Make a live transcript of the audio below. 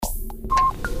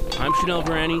I'm Chanel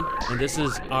Varani, and this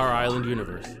is Our Island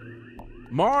Universe.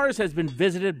 Mars has been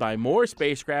visited by more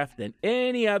spacecraft than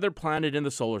any other planet in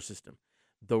the solar system.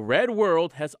 The red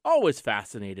world has always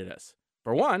fascinated us.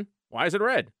 For one, why is it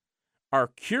red? Our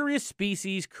curious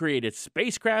species created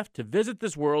spacecraft to visit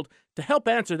this world to help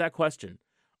answer that question.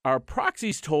 Our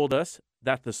proxies told us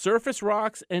that the surface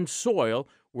rocks and soil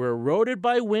were eroded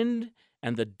by wind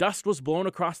and the dust was blown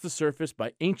across the surface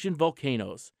by ancient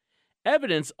volcanoes.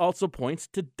 Evidence also points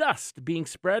to dust being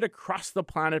spread across the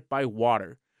planet by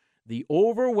water. The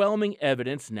overwhelming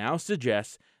evidence now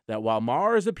suggests that while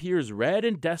Mars appears red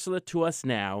and desolate to us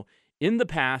now, in the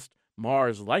past,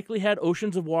 Mars likely had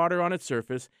oceans of water on its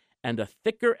surface and a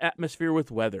thicker atmosphere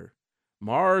with weather.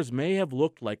 Mars may have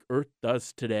looked like Earth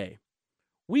does today.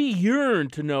 We yearn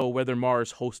to know whether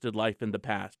Mars hosted life in the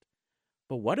past.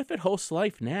 But what if it hosts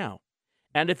life now?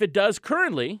 And if it does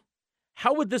currently,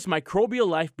 how would this microbial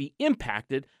life be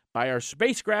impacted by our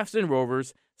spacecrafts and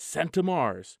rovers sent to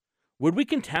Mars? Would we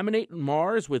contaminate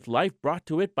Mars with life brought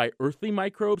to it by earthly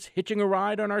microbes hitching a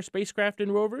ride on our spacecraft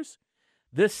and rovers?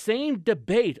 This same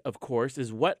debate, of course,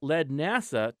 is what led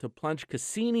NASA to plunge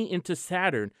Cassini into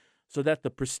Saturn so that the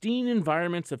pristine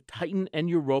environments of Titan and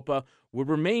Europa would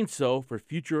remain so for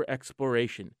future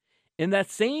exploration. In that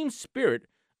same spirit,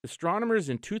 astronomers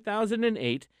in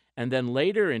 2008 and then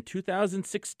later in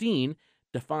 2016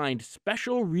 defined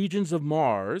special regions of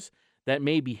Mars that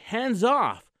may be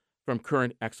hands-off from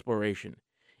current exploration.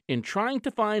 In trying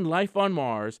to find life on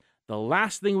Mars, the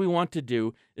last thing we want to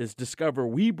do is discover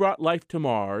we brought life to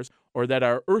Mars or that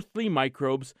our earthly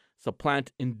microbes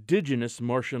supplant indigenous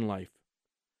Martian life.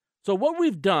 So what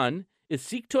we've done is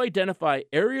seek to identify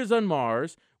areas on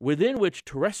Mars within which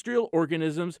terrestrial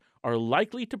organisms are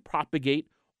likely to propagate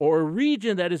or a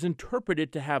region that is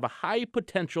interpreted to have a high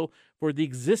potential for the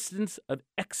existence of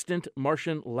extant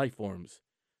Martian life forms.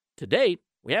 To date,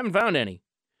 we haven't found any.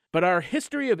 But our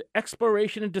history of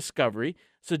exploration and discovery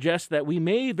suggests that we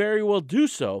may very well do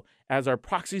so as our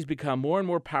proxies become more and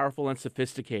more powerful and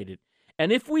sophisticated.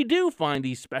 And if we do find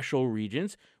these special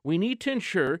regions, we need to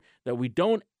ensure that we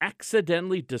don't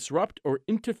accidentally disrupt or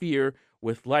interfere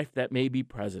with life that may be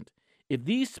present. If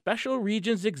these special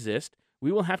regions exist,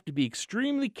 we will have to be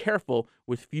extremely careful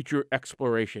with future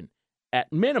exploration.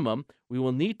 At minimum, we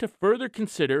will need to further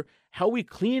consider how we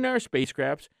clean our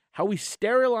spacecrafts, how we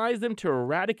sterilize them to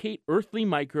eradicate earthly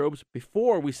microbes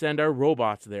before we send our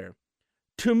robots there.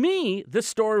 To me, this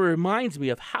story reminds me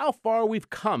of how far we've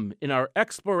come in our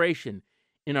exploration,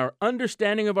 in our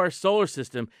understanding of our solar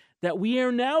system, that we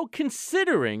are now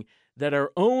considering that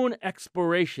our own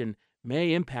exploration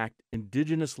may impact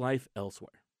indigenous life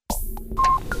elsewhere.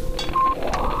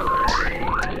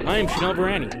 I am Chanel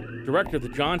Varani, director of the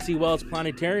John C. Wells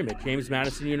Planetarium at James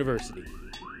Madison University.